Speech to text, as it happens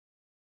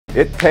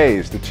It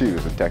pays to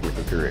choose a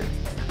technical career.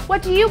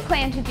 What do you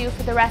plan to do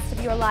for the rest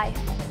of your life?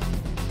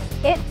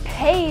 It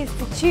pays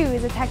to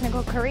choose a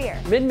technical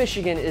career.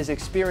 Mid-Michigan is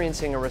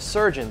experiencing a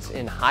resurgence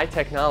in high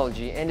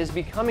technology and is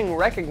becoming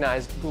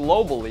recognized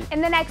globally. In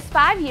the next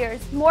 5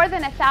 years, more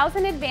than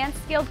 1,000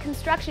 advanced skilled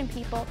construction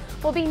people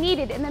will be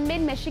needed in the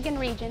Mid-Michigan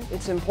region.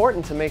 It's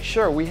important to make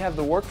sure we have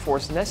the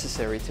workforce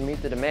necessary to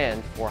meet the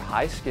demand for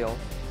high-skilled,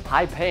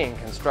 high-paying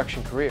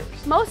construction careers.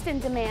 Most in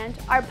demand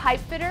are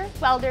pipe fitter,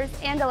 welders,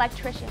 and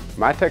electricians.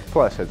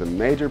 Mitechplus has a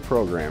major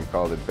program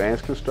called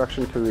Advanced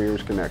Construction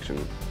Careers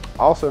Connection,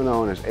 also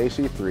known as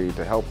AC3,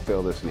 to help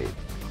fill this need.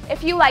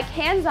 If you like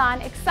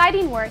hands-on,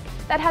 exciting work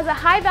that has a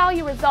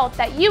high-value result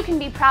that you can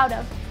be proud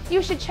of,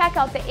 you should check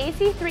out the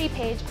AC3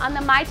 page on the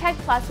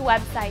Mitechplus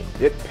website.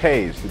 It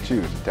pays to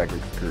choose a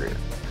technical career.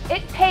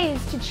 It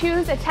pays to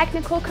choose a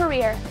technical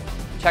career.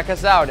 Check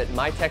us out at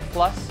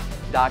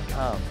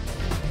mitechplus.com.